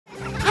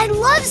I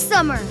love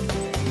summer.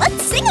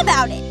 Let's sing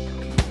about it.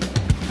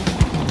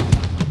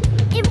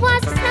 It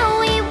was a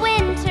snowy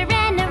winter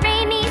and a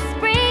rainy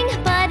spring,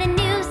 but a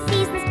new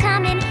season's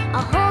coming,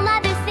 a whole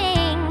other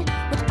thing.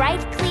 With bright,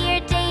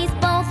 clear days,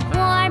 both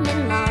warm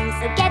and long.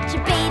 So get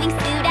your bathing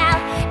suit out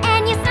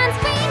and your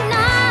sunscreen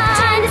on.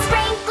 Turn the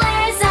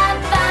sprinklers up,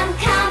 I'm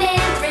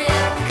coming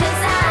through.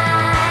 'Cause I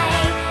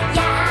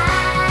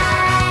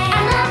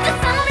love the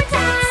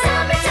summertime.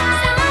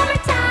 Summertime.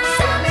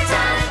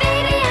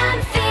 Baby, I'm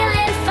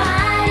feeling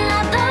fine.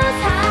 Love those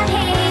hot,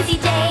 hazy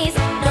days.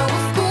 No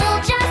school,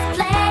 just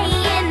play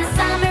in the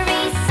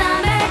summery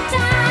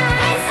summertime.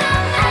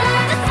 I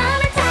love the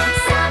summertime.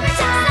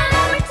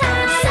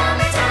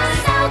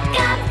 Soak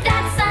up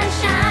that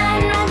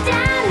sunshine. Run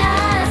down a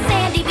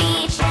sandy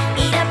beach.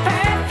 Eat a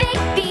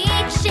perfect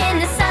beach in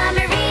the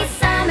summery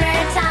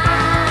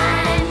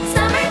summertime.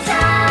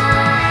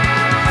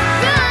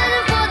 Run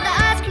aboard the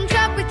ice cream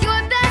truck with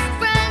your best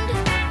friend.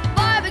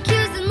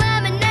 Barbecues and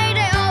lemonade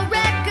I all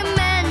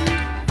recommend.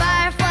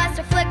 Fireflies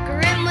are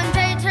flickering when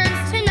day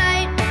turns to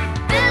night.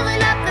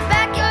 Filling up the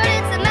backyard,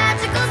 it's a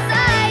magical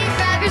sight.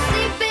 Grab your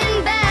sleeping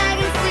bag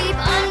and sleep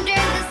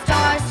under the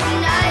stars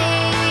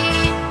tonight.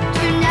 I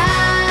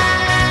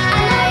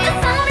love the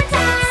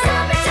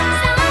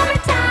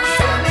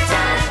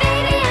summertime.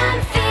 Baby, I'm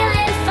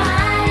feeling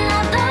fine.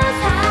 Love those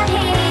hot,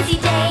 hazy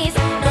days.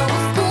 No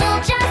school,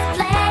 just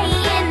play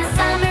in the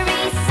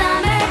summery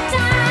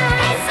summertime.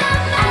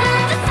 I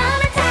love the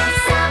summertime.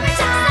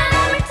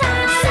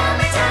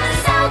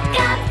 Soak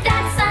up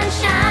that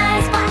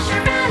sunshine. Splash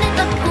around in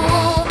the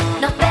pool.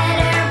 No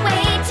better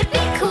way to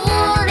be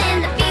cool in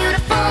the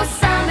beautiful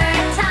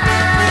summertime.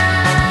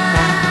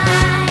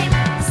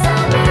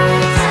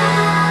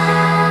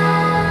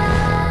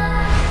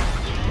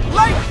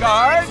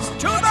 Lifeguards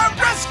to the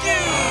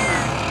rescue!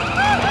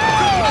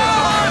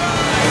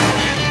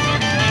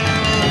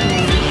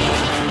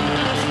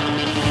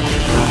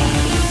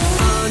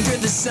 Under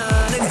the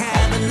sun and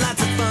having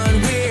lots of fun.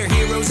 We're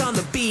heroes on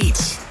the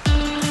beach.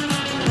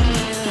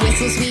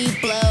 Whistles we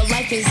blow,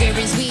 life is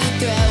rivers we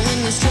throw when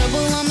there's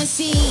trouble on the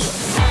sea.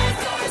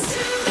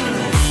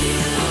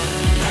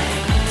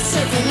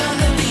 Surfing on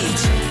the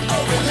beach,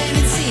 over land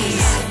and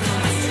seas.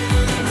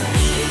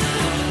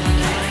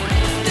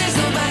 There's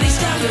nobody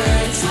stronger,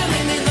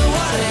 swimming in the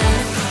water.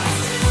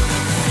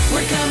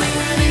 We're coming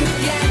running,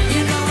 yeah,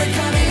 you know we're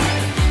coming.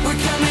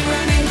 We're coming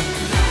running.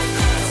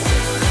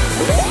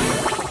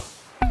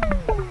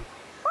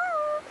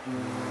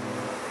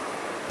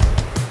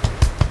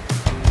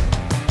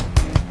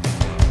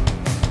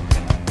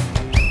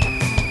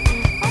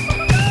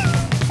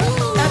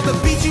 At the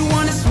beach you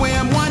wanna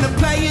swim, wanna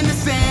play in the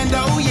sand,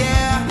 oh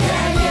yeah.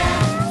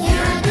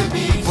 Here at the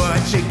beach.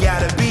 But you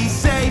gotta be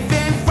safe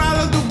and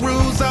follow the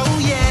rules, oh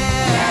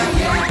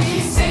yeah.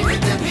 Be safe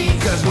at the beach.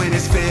 'Cause when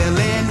it's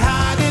feeling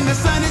hot and the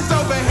sun is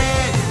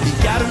overhead, you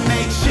gotta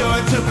make sure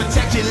to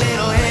protect your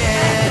little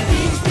head.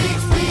 Beach,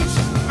 beach, beach.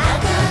 At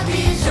the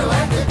beach, oh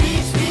at the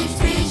beach, beach,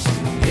 beach.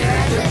 Here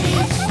at the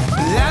beach.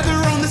 Lather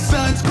on the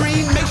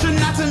sunscreen, make sure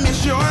not to miss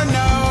your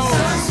nose.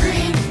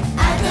 Sunscreen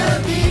at the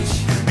beach.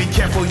 Be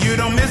careful you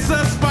don't miss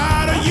a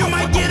spot or you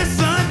might get a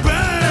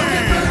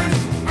sunburn.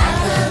 At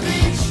the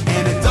beach.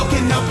 And a dog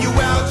can help you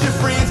out, your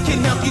friends can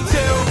help you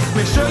too.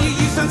 Make sure you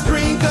use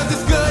sunscreen 'cause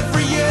it's good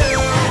for you.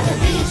 At the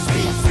beach,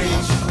 beach,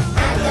 beach.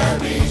 At the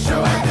beach,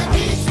 oh at the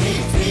beach,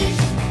 beach, beach.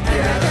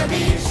 Here at the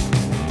beach.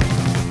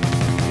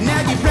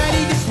 Now get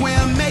ready to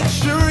swim, make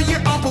sure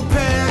you're all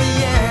prepared,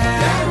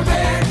 yeah.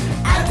 Prepared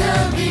at the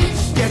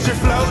beach. Get your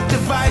float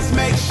device,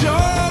 make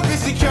sure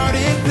it's secured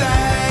in place.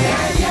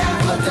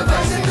 Float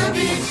device at the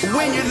beach.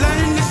 When you're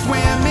learning to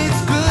swim,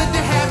 it's good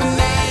to have a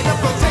net, a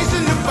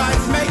flotation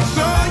device, make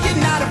sure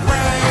you're not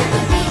afraid. At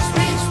the beach,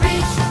 beach,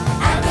 beach.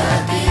 At the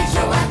beach,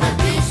 oh at the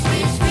beach,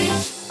 beach,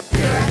 beach.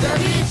 Here at the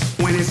beach.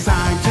 When it's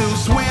time to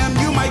swim,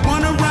 you might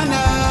wanna run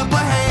up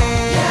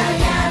ahead.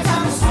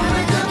 Time to swim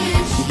at the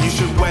beach. You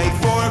should wait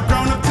for a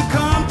grown-up to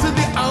come to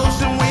the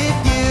ocean with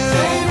you.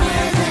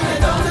 With an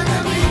adult at the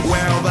beach.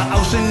 Well, the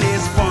ocean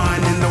is fun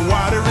and the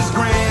water is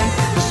grand.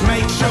 Just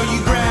make sure you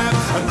grab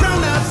a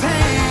grown-up's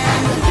hand.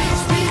 At the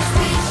beach, beach,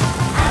 beach.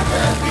 At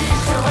the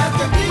beach, oh at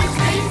the beach,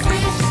 beach,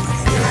 beach.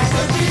 Here at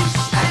the beach.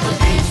 At the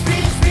beach,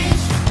 beach,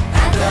 beach.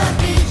 At the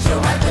beach,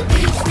 oh at the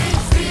beach,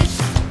 beach, beach.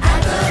 At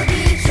the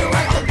beach, oh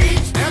at the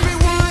beach.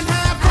 Everyone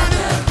have fun.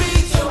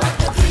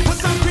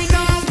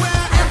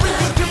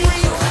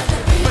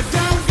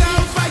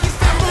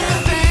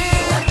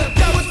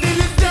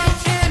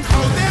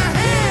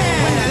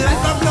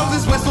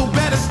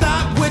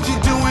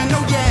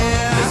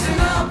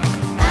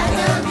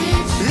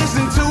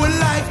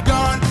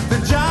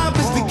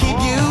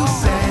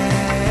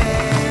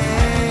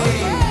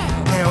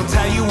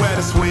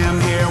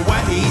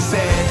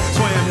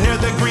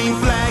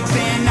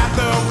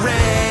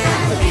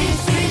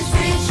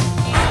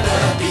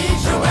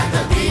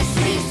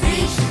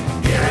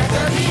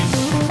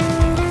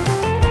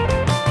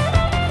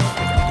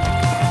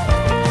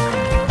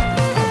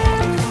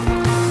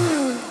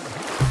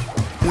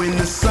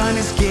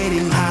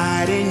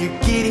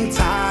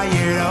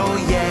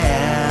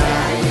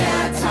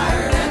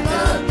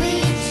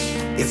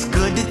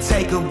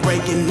 a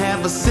break and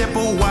have a sip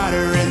of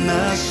water in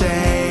the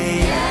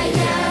shade.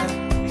 Yeah,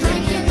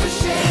 drink in the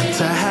shade.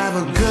 To have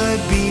a good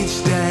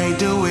beach day,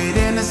 do it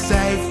in a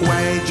safe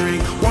way.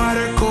 Drink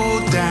water, cool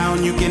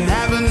down, you can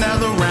have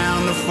another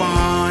round of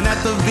fun.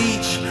 At the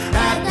beach,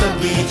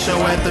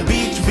 oh at the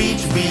beach,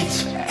 beach,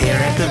 beach. Here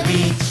at the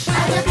beach.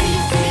 At the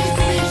beach, beach,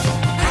 beach.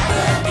 At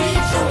the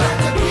beach, oh at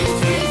the beach,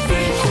 beach,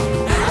 beach.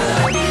 At the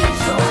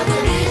beach, oh at the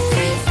beach,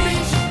 beach,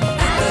 beach.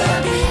 At the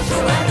beach,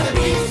 oh at the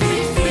beach,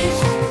 beach, beach.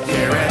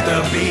 Here at the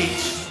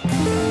beach.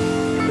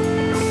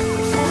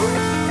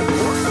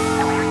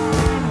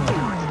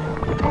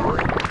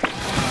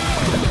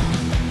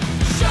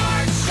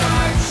 Sharks,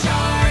 sharks,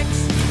 sharks.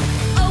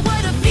 Oh,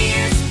 what a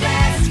fierce,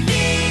 fast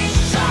fish.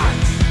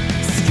 Sharks.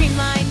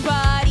 Streamlined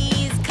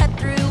bodies cut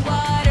through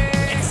water.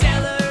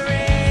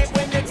 Accelerate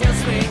when their tails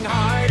swing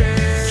harder.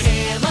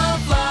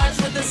 Camouflage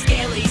with a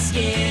scaly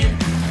skin.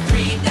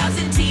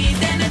 3,000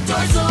 teeth and a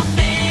dorsal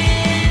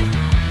fin.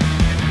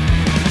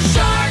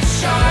 Sharks,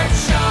 sharks,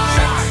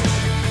 sharks.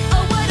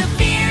 Oh, what a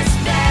fierce,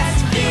 fast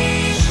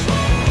fish.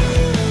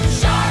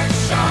 Sharks,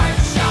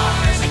 sharks,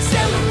 sharks.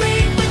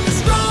 Accelerate with a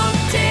strong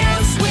tail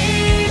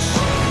swish.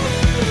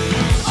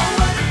 Oh,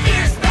 what a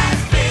fierce,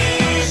 fast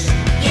fish.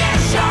 Yeah,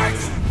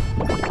 sharks.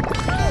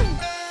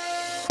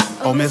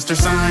 Oh, Mr.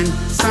 Sun,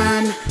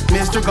 Sun,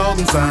 Mr.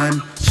 Golden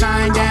Sun,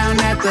 shine down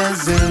at the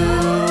zoo.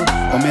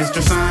 Oh,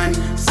 Mr. Sun,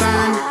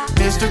 Sun,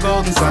 Mr.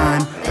 Golden Sun,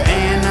 the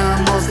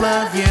animals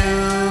love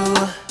you.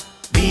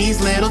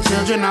 These little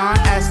children are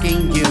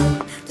asking you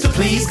to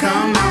please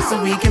come out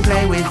so we can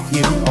play with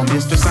you. Oh,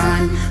 Mr.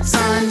 Sun,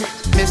 Sun,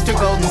 Mr.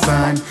 Golden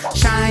Sun,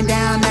 shine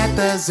down at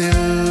the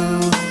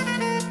zoo.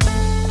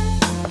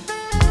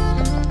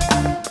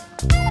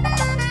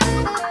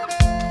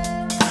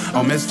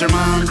 Oh, Mr.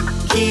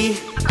 Monkey,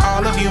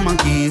 all of you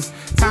monkeys,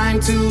 time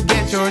to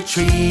get your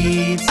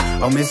treats.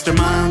 Oh, Mr.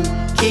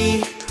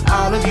 Monkey,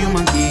 all of you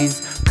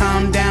monkeys,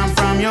 come down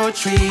from your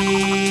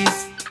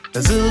trees. The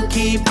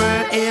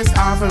zookeeper is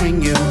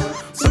offering you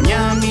some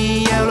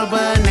yummy yellow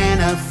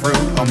banana fruit.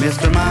 Oh,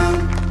 Mr.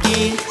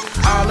 Monkey,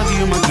 all of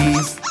you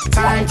monkeys,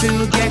 time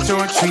to get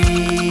your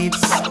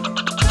treats.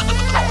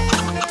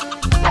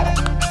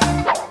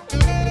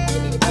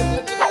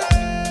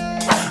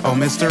 Oh,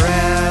 Mr.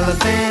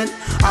 Elephant,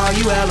 all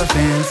you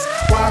elephants,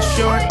 wash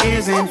your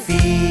ears and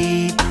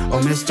feet. Oh,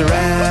 Mr.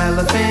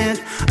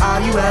 Elephant, all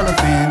you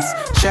elephants,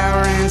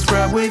 shower and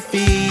scrub with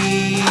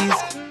ease.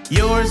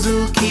 Your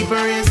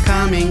zookeeper is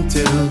coming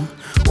to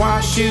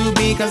wash you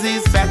because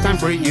it's bath time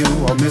for you.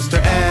 Oh,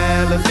 Mr.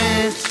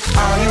 Elephant,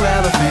 all you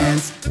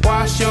elephants,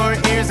 wash your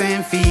ears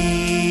and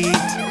feet.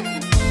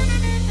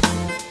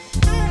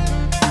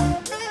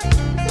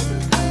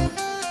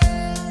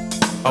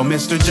 Oh,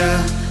 Mr.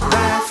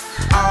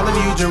 Giraffe, all of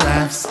you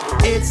giraffes,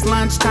 it's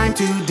lunchtime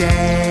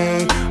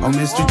today. Oh,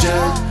 Mr.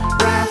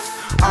 Giraffe,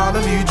 all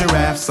of you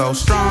giraffes, so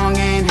strong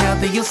and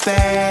healthy you'll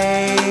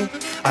stay.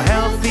 A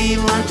healthy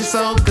lunch is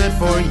so good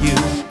for you.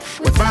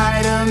 With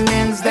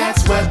vitamins,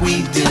 that's what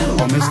we do.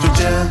 Oh, Mr.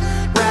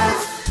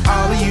 Giraffe,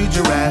 all of you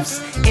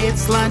giraffes,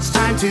 it's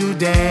lunchtime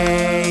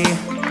today.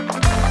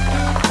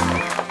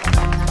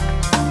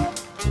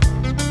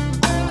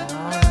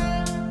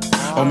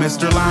 Oh,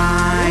 Mr.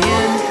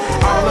 Lion,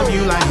 all of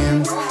you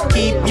lions,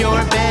 keep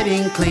your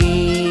bedding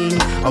clean.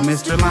 Oh,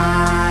 Mr.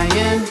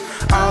 Lion,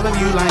 all of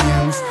you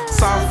lions,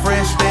 soft,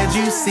 fresh bed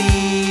you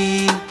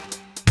see.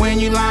 When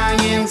you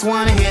lions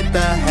wanna hit the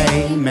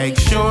hay, make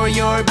sure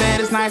your bed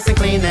is nice and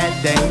clean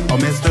that day. Oh,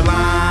 Mr.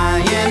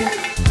 Lion,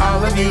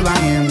 all of you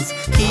lions,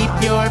 keep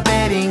your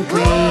bedding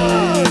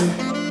clean.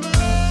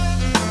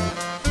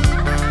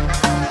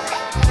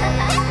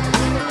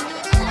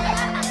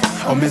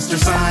 Oh, Mr.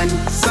 Sun,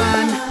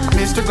 Sun,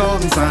 Mr.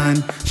 Golden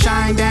Sun,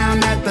 shine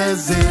down at the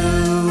zoo.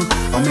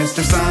 Oh,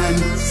 Mr. Sun,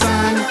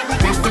 Sun,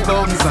 Mr.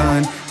 Golden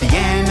Sun, the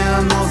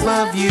animals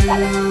love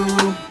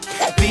you.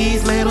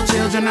 These little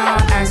children are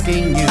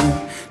asking you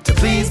to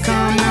please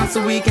come out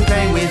so we can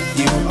play with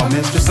you. Oh,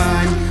 Mr.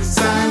 Sun,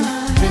 Sun,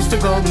 Mr.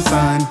 Golden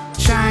Sun,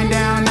 shine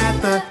down at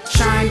the,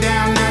 shine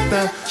down at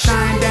the,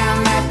 shine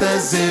down at the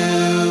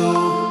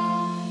zoo.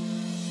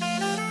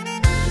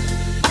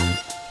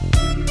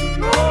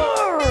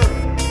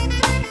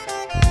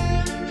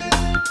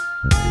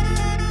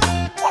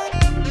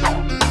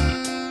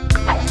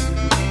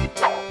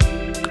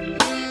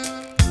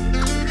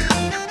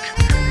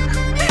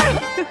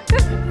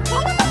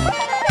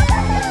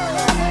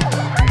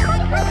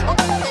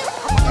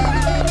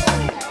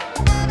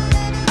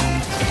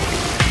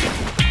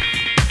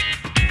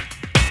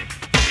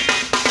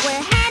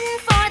 We're heading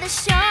for the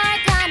shore,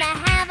 gonna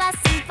have us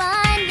some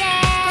fun,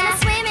 yeah.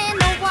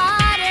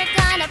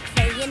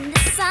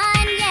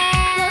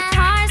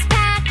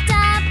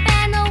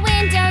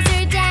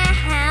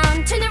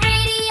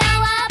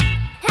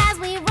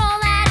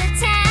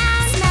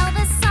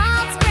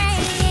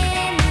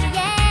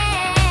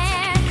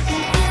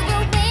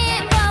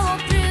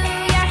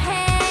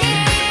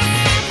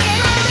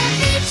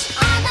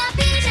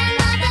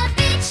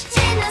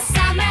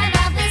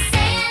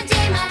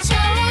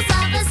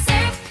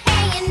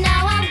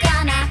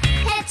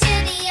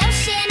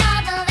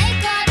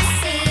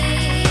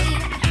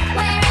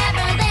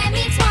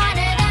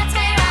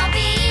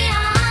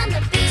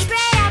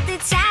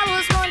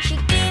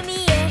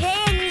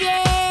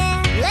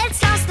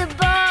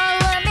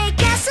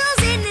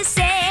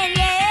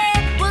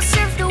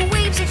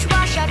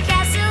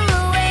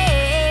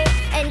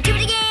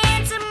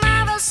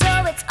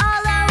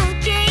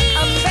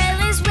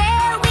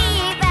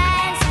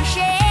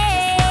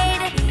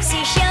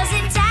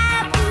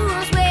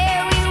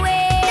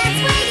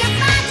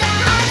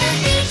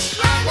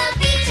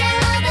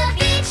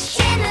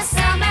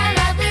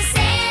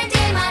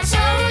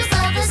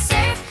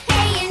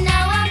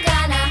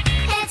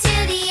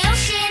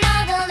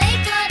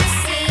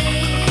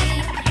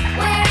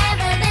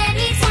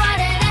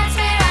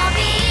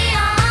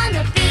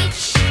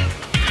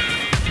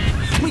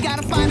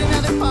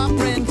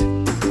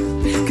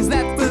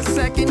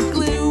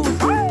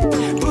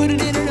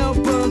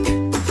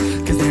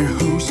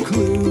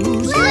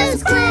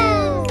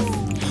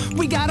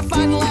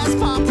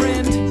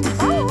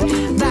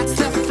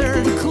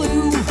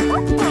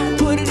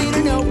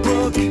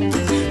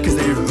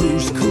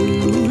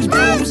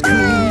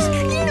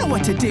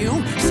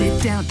 do?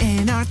 Sit down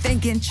in our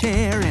thinking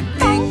chair and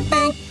think,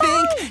 think,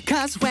 think.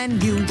 'Cause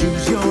when you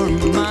use your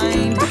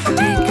mind,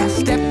 take a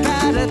step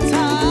at a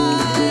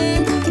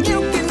time, you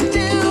can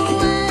do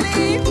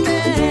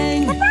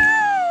anything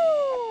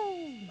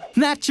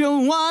that you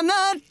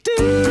wanna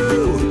do.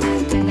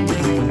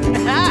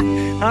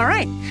 All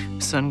right,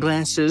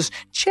 sunglasses,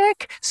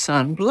 check.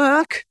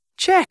 Sunblock,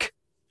 check.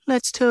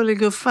 Let's totally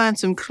go find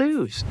some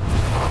clues.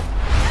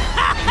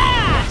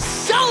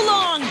 So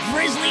long,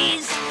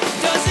 Grizzlies!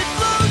 Does it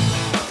float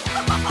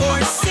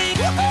or sink?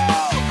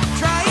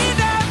 Try it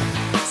out,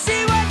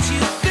 see what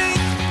you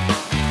think.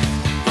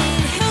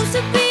 It helps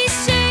to be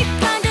shaped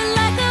kinda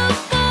like a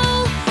bowl.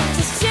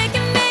 Just check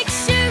and make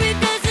sure it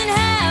doesn't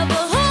have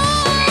a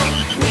hole.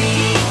 We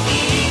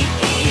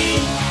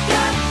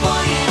got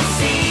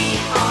buoyancy.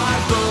 Our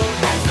boat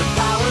has the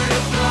power to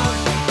float.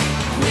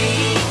 We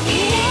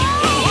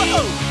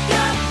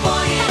got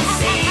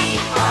buoyancy.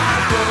 Our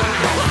boat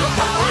has the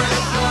power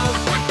to float.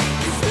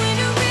 'Cause when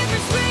a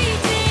river's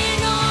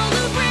raging all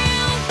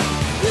around,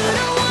 you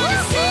don't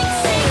wanna sink,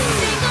 sink,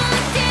 sink on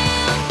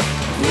down.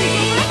 We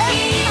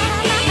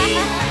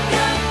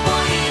got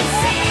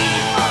buoyancy.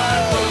 Our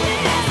boat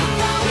has the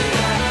power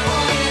to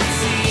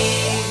buoyancy.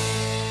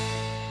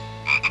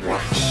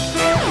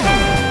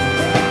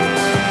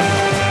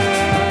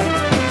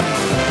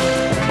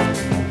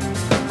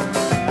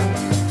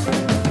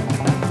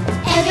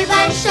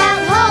 Everybody shout,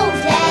 ho,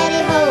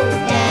 daddy, ho,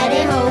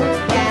 daddy, ho,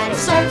 daddy.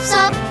 Surf's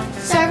up,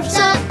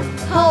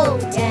 ho,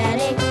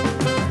 daddy.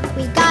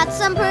 We got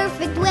some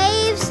perfect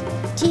waves,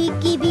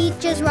 Tiki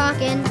Beach is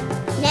rocking.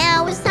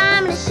 Now it's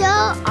time to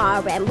show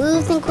our red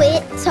moves and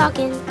quit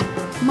talking.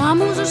 My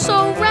moves are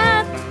so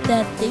rad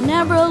that they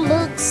never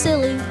look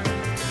silly.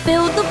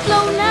 Feel the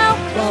flow now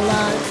while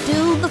I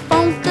do the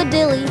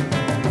funkadilly.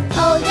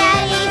 Ho,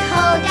 daddy,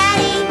 ho,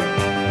 daddy.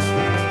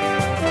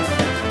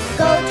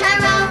 Go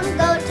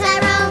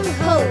Tyrone,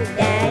 ho,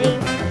 daddy.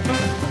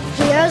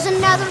 Here's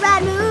another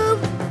rad move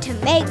to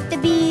make the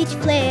beach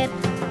flip.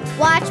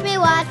 Watch me,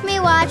 watch me,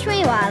 watch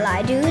me while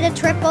I do the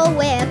triple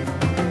whip.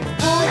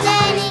 Ho,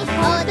 daddy,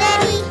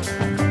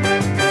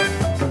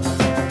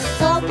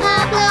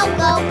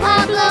 go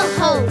Pablo,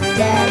 ho,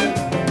 daddy.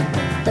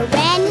 The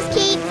rains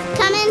keep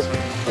coming,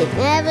 it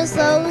never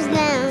slows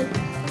down.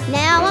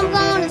 Now I'm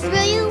gonna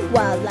thrill you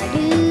while I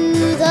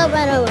do the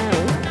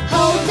runaround.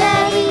 Ho,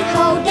 daddy,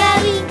 go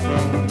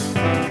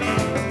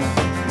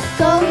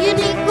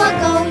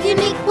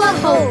Uniqua,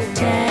 ho,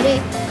 daddy.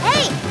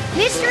 Hey,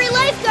 mystery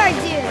lifeguard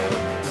dude.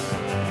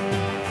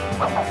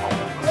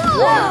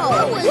 Whoa,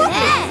 what was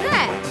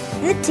that?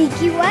 The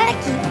Tiki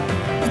Wacky.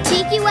 The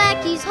Tiki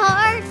Wacky's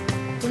hard,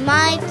 you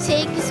might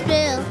take a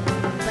spill.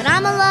 But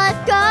I'm a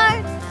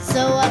lifeguard,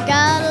 so I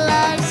got a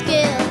lot of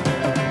skill.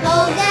 Ho,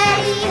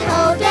 daddy,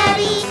 go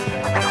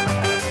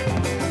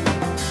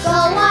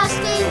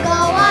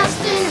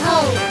Austin, ho,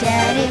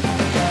 daddy.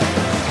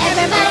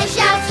 Everybody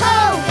shouts, ho,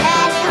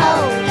 daddy, ho,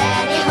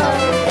 daddy, ho,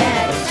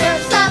 daddy.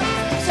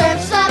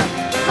 Surf's up,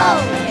 ho,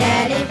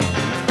 daddy.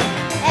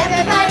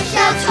 Everybody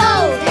shouts, ho,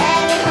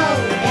 daddy, ho,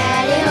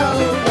 daddy, ho,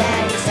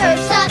 daddy.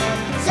 Surf's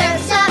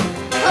up,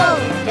 ho,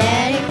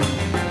 daddy.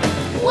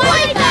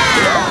 Wipe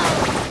out!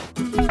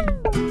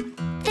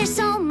 There's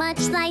so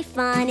much life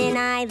on an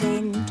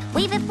island.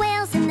 Wave at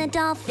whales and the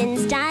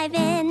dolphins dive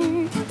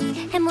in.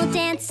 And we'll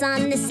dance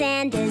on the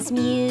sand as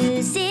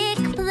music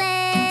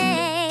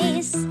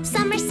plays.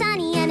 Summer's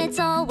sunny and it's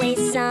always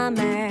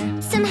summer.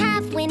 Some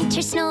have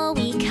winter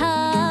snowy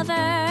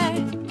cover,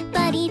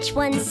 but each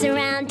one's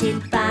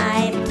surrounded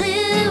by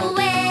blue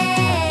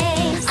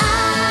waves.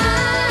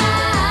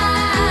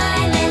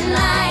 Island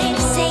life,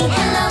 say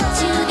hello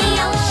to the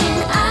ocean.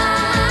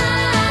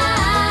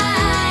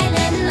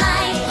 Island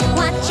life,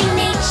 watching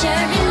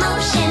nature in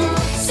motion,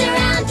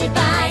 surrounded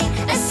by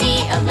a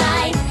sea of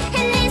life.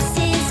 And this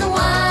is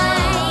why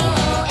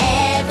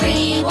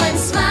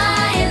everyone's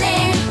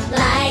smiling.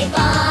 Life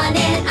on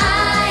an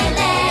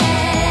island.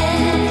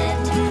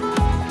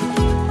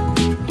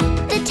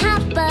 The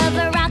top of a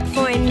rock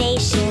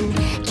formation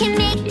can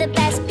make the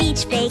best beach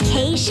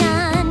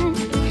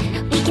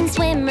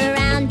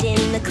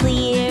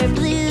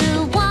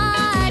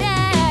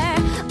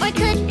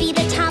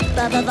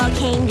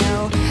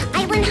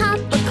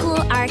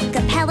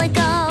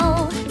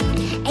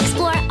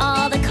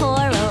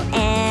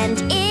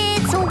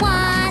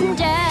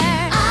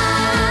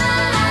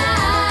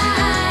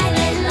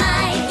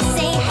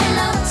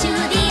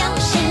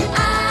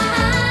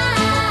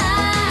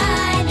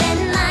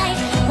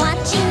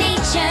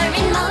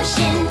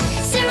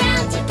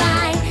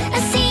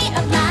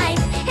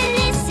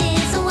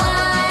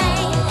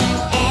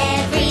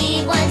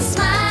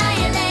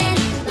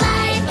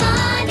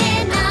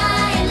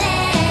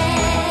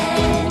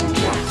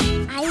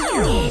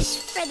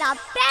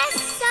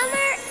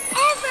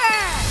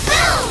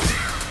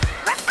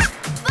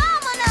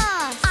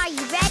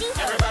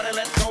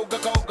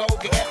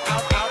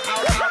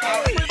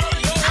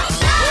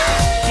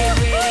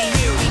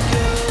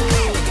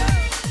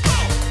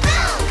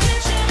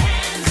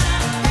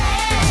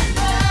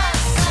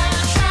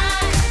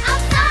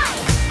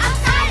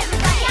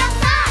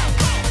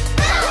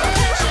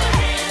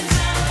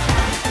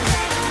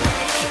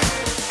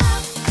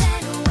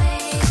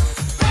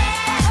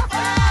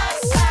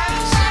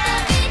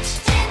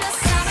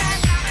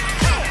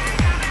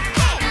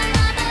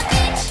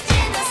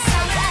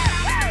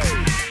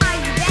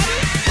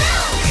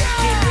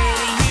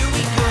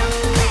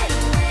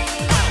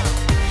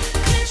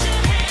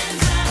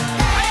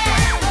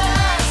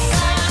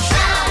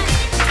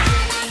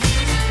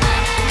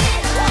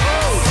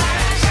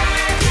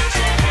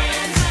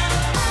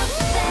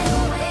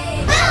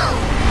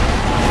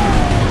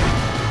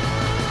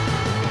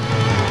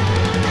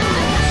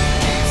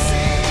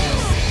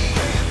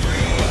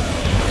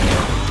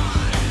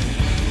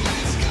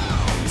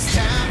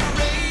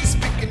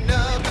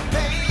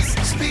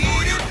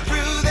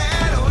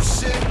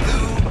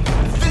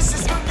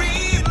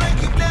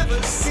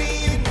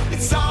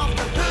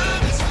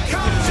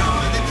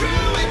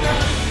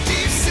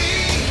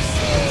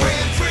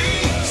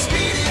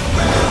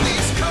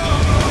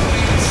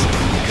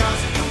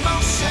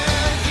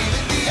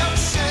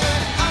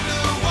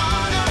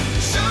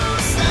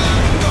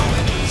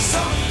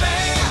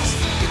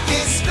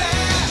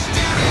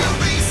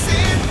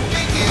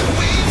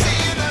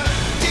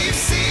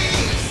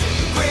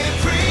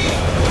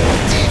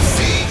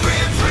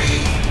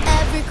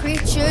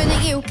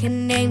you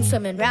can name,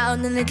 swimming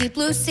round in the deep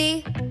blue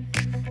sea.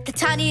 The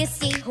tiniest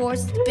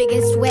seahorse, the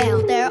biggest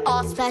whale, they're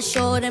all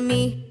special to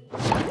me.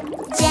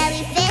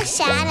 Jellyfish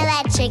shine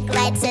electric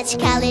lights, such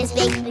colors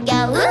make me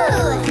go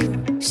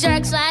ooh.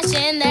 Sharks flash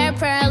in their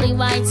pearly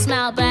white,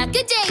 smile back,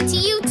 good day to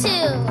you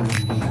too.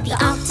 The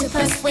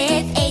octopus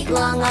with 8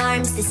 long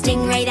arms, the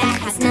stingray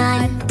that has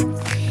none.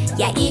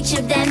 Yeah, each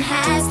of them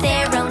has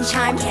their own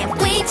charm. Can't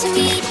wait to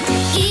meet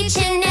each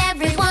and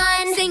every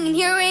one. Singing,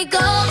 here we go,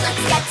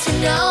 let's get to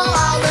know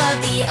all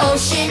of the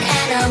ocean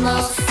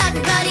animals.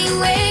 Everybody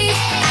wave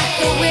at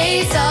the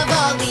waves of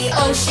all the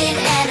ocean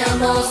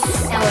animals.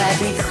 Now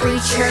every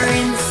creature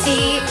in the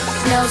sea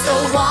knows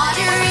the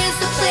water is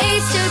the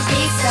place to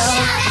be. So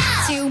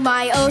to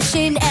my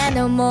ocean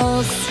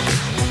animals.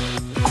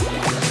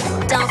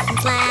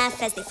 Dolphins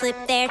laugh as they flip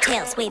their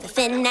tails, wave a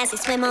fin as they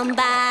swim on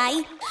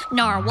by.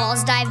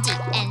 Narwhals dive deep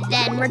and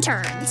then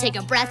return. Take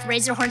a breath,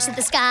 raise their horns to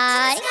the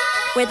sky.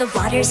 Where the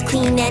water's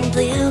clean and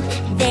blue,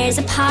 there's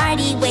a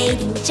party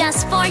waiting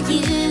just for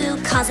you.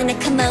 Causing a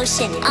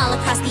commotion all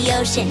across the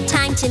ocean,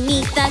 time to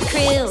meet the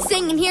crew.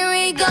 Singing, here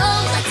we go,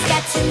 let's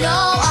get to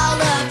know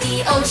all of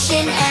the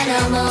ocean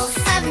animals.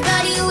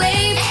 Everybody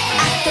wave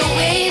at the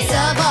waves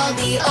of all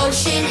the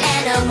ocean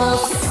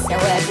animals. Now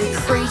every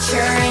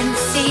creature in the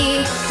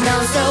sea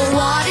knows the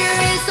water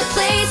is the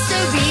place to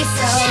be.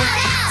 So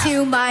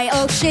to my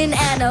ocean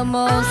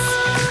animals.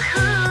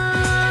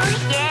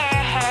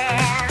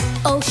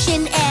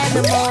 Ocean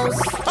animals.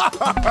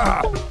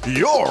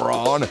 You're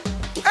on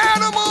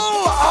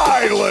Animal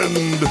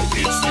Island.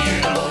 It's the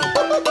Animal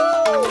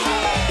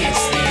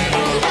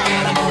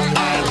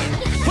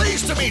Island.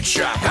 Pleased to meet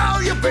ya. How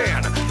you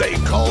been? They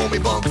call me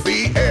Bunk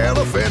the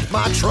Elephant.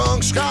 My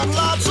trunk's got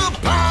lots of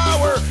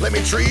power. Let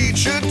me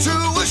treat you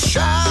to a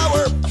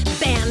shower.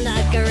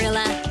 Banda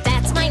gorilla,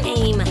 that's my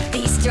name.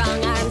 These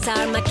strong arms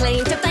are my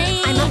claim to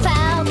fame. I'm a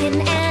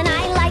falcon and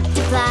I like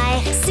to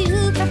fly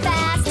super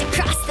fast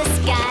across the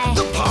sky.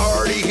 The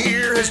party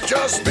here has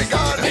just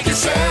begun. Make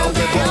yourself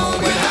at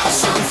home and have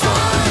some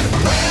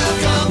fun.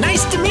 Welcome.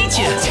 Nice to meet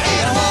you. To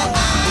Animal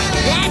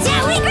Island. That's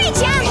how we greet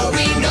ya. Oh,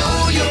 we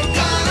know you're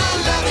gonna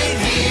love it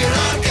here.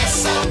 I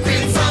guess I'll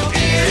grin from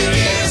ear to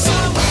ear. So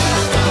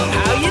welcome.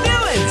 How you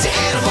doing? To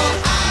Animal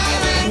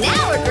Island.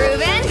 Now we're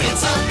grooving.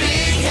 It's a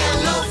big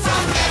hello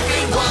from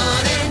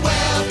everyone and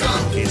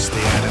welcome. It's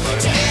the Animal.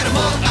 To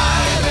Animal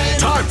Island.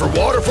 Time for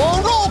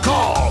waterfall roll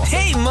call.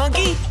 Hey,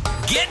 monkey,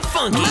 get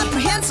funky. My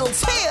prehensile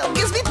tail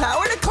gives me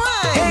power to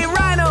climb. Hey,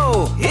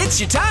 rhino, it's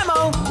your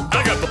time-o.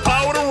 I got the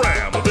power to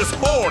ram with this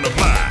horn of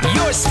mine.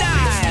 Your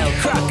style,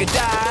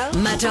 crocodile.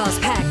 My jaws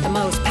pack the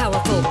most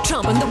powerful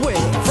trump in the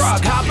world.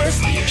 Frog hopper,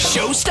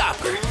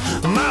 showstopper.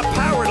 My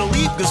power to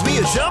leap gives me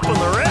a jump on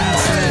the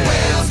rest.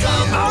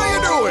 Welcome. How you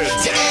doing?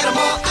 To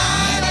Animal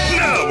Island.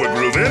 Now we're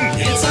grooving.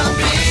 It's a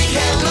big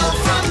hello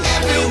from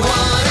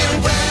everyone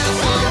and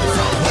welcome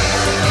from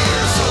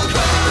wherever. So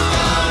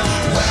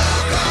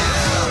welcome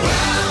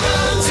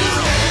to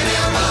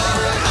Animal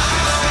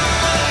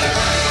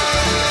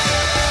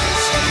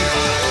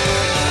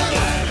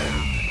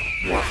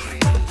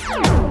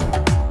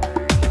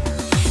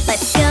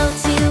Let's go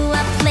to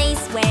a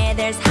place where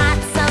there's hot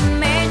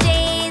summer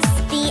days.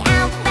 The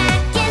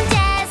outback and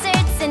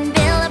deserts and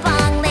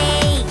Billabong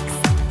lakes.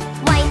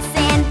 White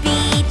sand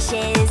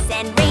beaches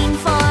and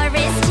rainforest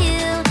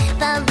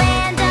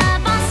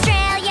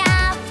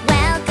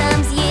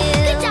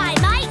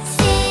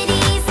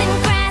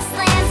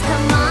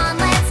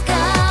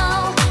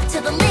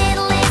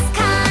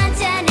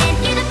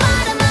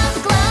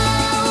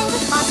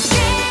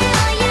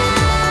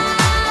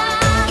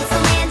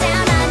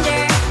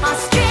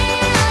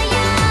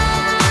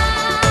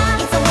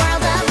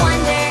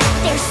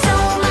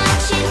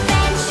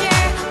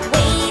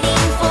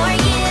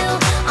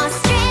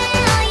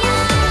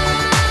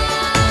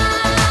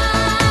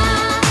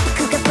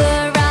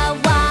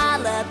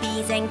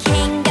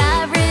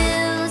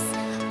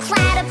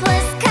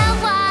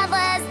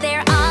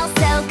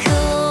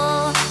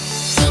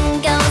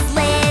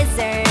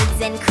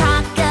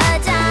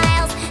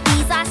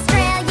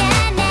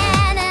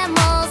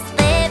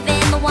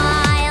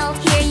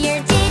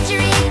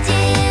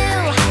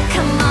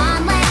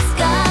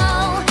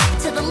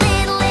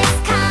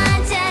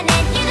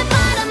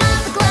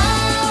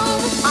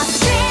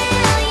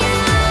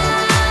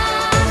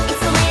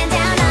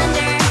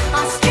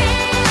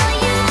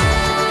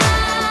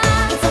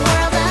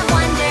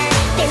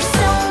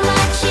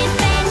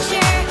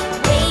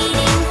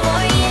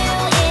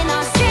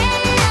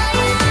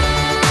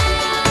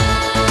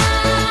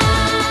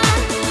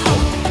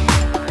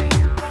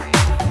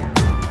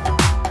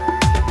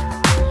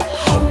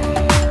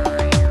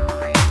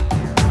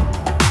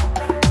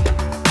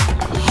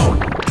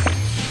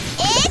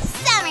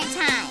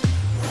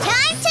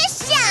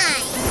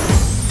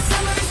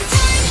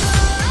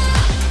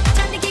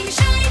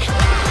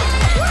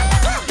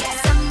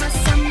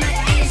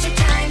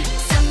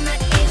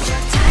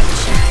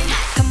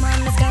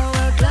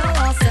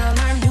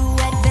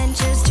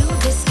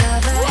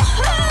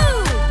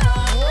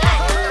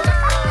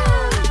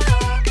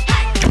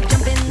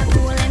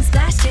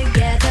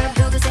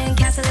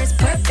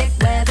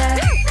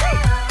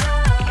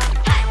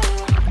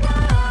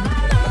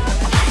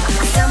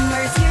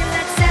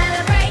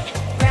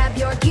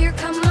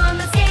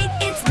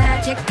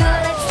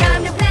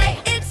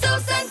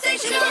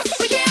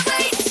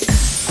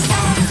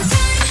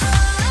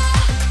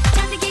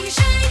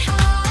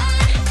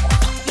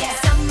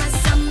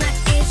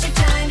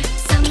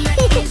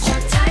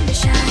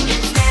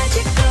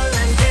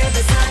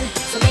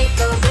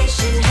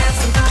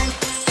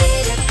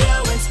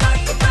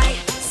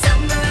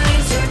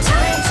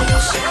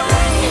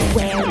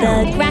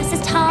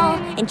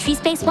in tree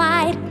space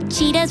wide.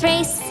 Cheetahs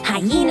race,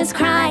 hyenas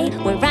cry,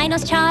 where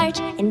rhinos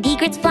charge and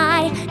egrets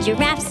fly.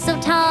 Giraffes so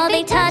tall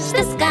they touch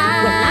the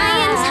sky. Where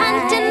lions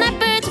hunt and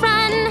leopards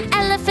run,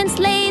 elephants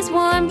lays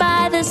warm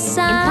by the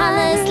sun.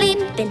 Impalas sleep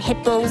and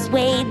hippos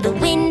wade, the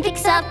wind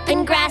picks up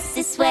and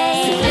grasses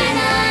sway.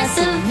 Savannah,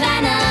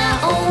 Savannah,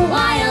 oh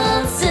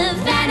wild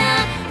Savannah,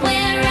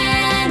 where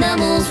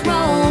animals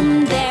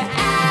roam their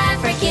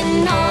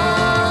African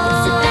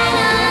home.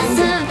 Savannah,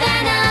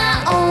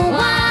 Savannah, oh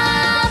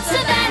wild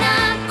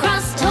Savannah,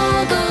 cross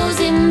Togo,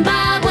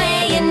 Zimbabwe,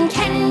 and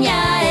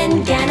Kenya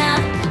and Ghana.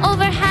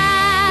 Over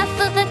half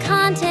of the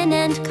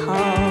continent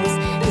calls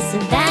the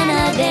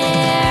savannah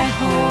their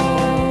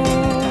home.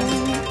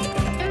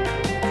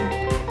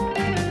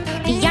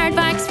 The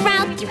aardvarks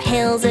rout through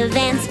hills of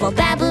ants, while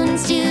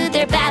baboons do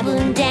their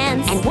baboon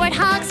dance. And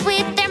warthogs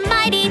with their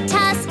mighty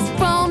tusks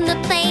roam the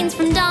plains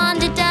from dawn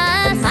to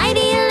dusk. The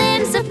mighty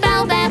limbs of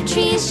baobab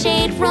trees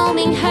shade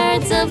roaming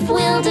herds of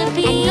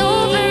wildebeest. And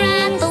over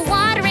at the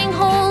watering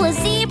hole, a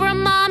zebra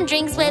mom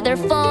drinks with her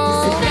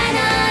foal.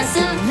 Savannah,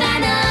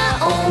 Savannah,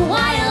 oh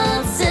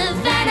wild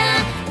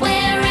Savannah,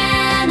 where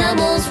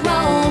animals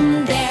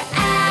roam their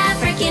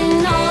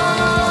African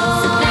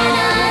home.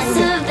 Savannah,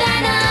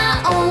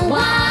 Savannah, oh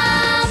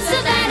wild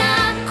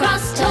Savannah,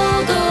 cross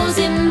Togo,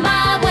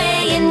 Zimbabwe,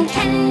 and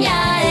Kenya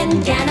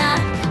and Ghana.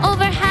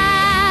 Over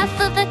half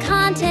of the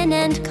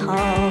continent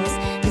calls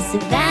the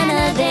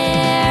savannah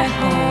their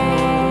home.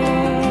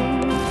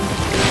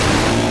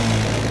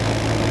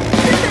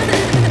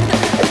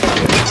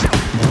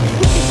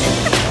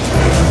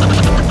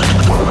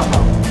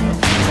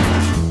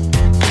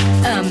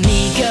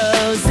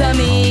 Amigos,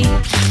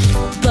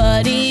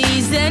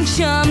 buddies and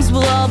chums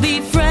will all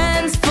be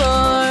friends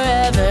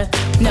forever,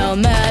 no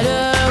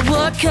matter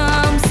what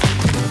comes.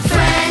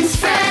 Friends,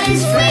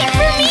 friends, friends.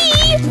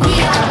 Wait for me!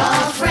 We are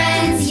all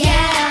friends,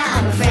 yeah.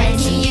 I'm a friend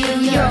to you,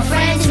 you're a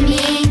friend to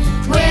me.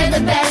 We're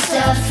the best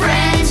of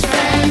friends,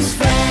 friends,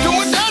 friends.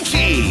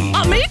 Tomodachi!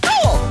 Amigo!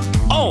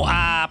 Oh,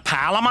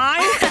 pal of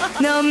mine?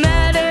 No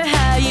matter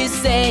how you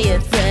say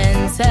it,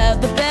 friends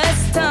have the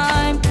best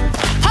time.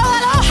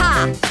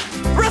 Aloha!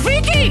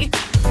 Rafiki!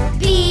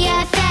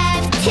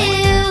 BFF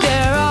too.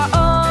 There are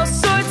all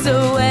sorts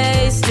of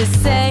ways to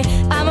say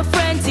I'm a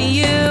friend to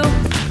you.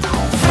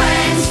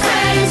 Friends,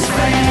 friends,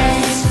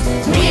 friends.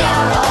 We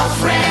are all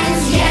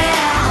friends,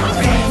 yeah. I'm a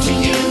friend to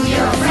you,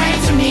 you're a friend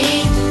to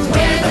me.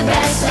 We're the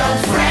best of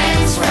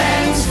friends,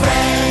 friends,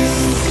 friends.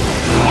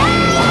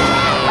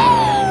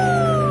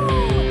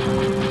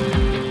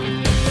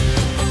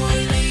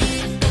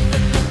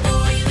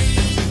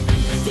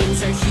 Things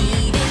are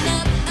heating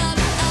up.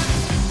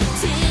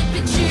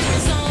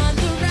 Temperatures on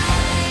the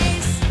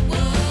rise.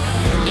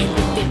 And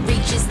if it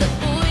reaches the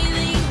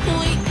boiling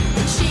point,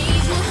 the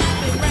change will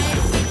happen right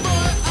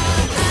before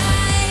our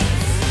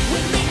eyes.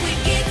 When liquid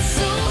gets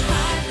so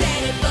hot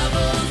that it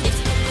bubbles,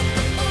 it's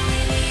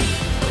boiling.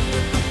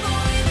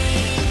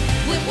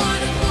 When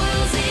water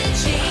boils, it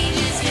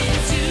changes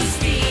into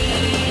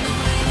steam.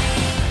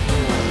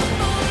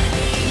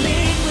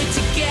 Liquid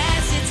to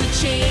gas, it's a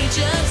change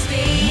of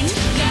state.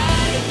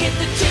 Gotta get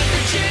the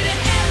temperature to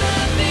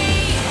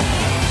elevate.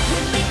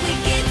 When liquid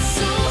gets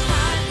so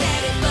hot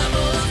that it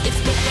bubbles,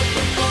 it's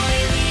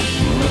boiling.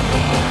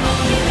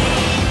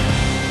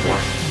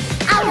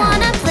 I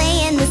wanna play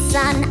in the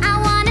sun, I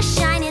wanna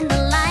shine in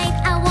the light.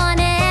 I want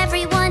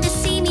everyone to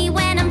see me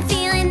when I'm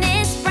feeling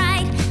this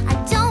bright. I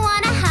don't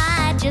wanna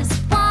hide, just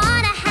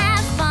wanna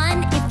have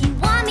fun. If you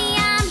want me,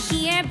 I'm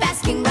here,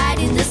 basking right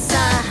in the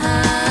sun.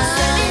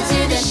 Step into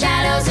the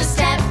shadows or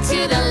step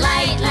to the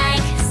light,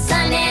 like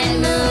sun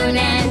and moon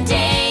and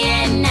day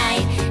and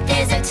night.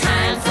 There's a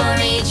time for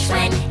each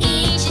when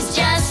each is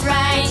just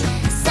right.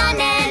 Sun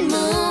and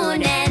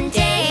moon and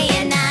day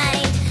and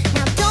night.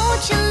 Now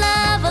don't you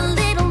love a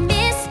little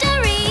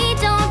mystery?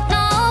 Don't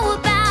know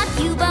about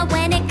you, but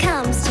when it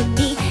comes to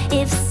me,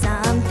 if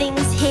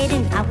something's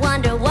hidden, I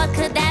wonder what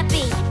could that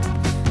be?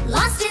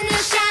 Lost in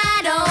the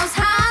shadows,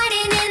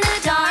 hiding in the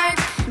dark.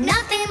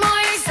 Nothing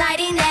more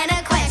exciting than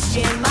a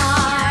question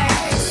mark.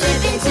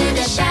 Slip into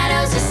the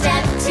shadows or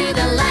step to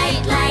the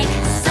light, like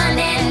sun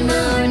and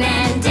moon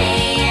and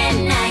day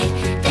and night.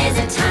 There's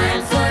a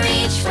time for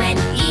each when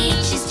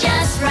each is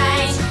just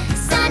right.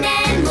 Sun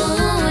and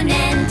moon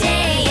and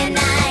day and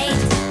night.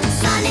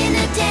 Sun in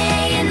the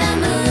day and the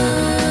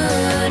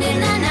moon in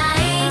the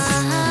night.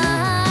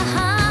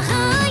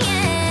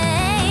 Yeah.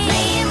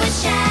 Playing with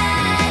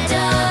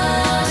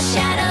shadows,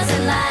 shadows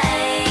and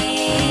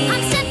light.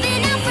 I'm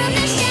stepping out from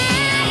the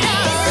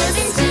shadows. Slip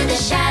into the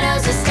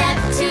shadows or step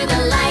to the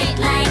light,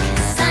 like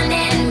sun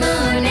and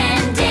moon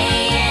and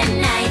day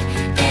and night.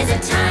 There's a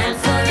time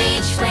for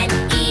each when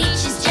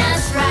each is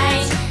just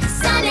right.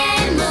 Sun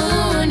and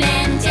moon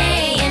and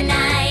day and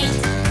night.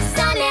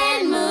 Sun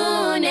and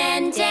moon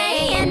and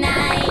day and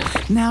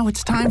night. Now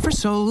it's time for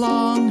so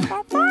long,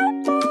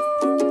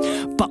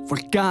 but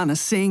we're gonna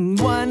sing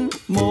one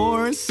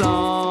more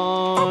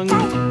song.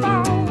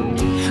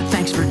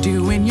 Thanks for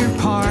doing your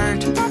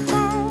part.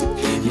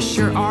 You sure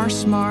sure are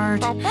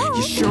smart.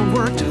 You sure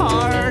worked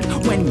hard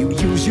when you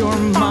use your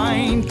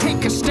mind.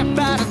 Take a step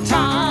at a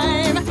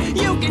time.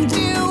 You can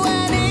do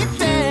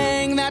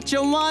anything that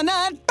you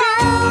wanna do.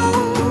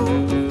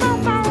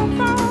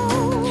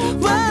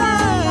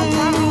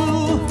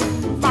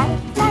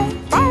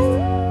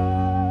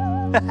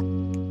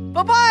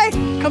 Bye-bye!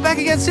 Come back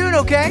again soon,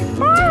 okay?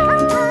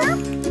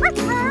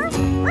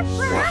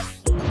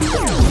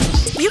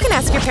 You can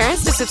ask your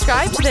parents to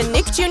subscribe to the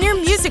Nick Jr.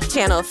 Music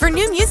Channel for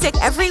new music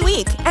every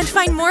week. And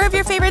find more of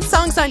your favorite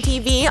songs on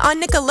TV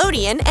on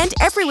Nickelodeon and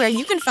everywhere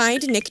you can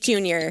find Nick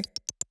Jr.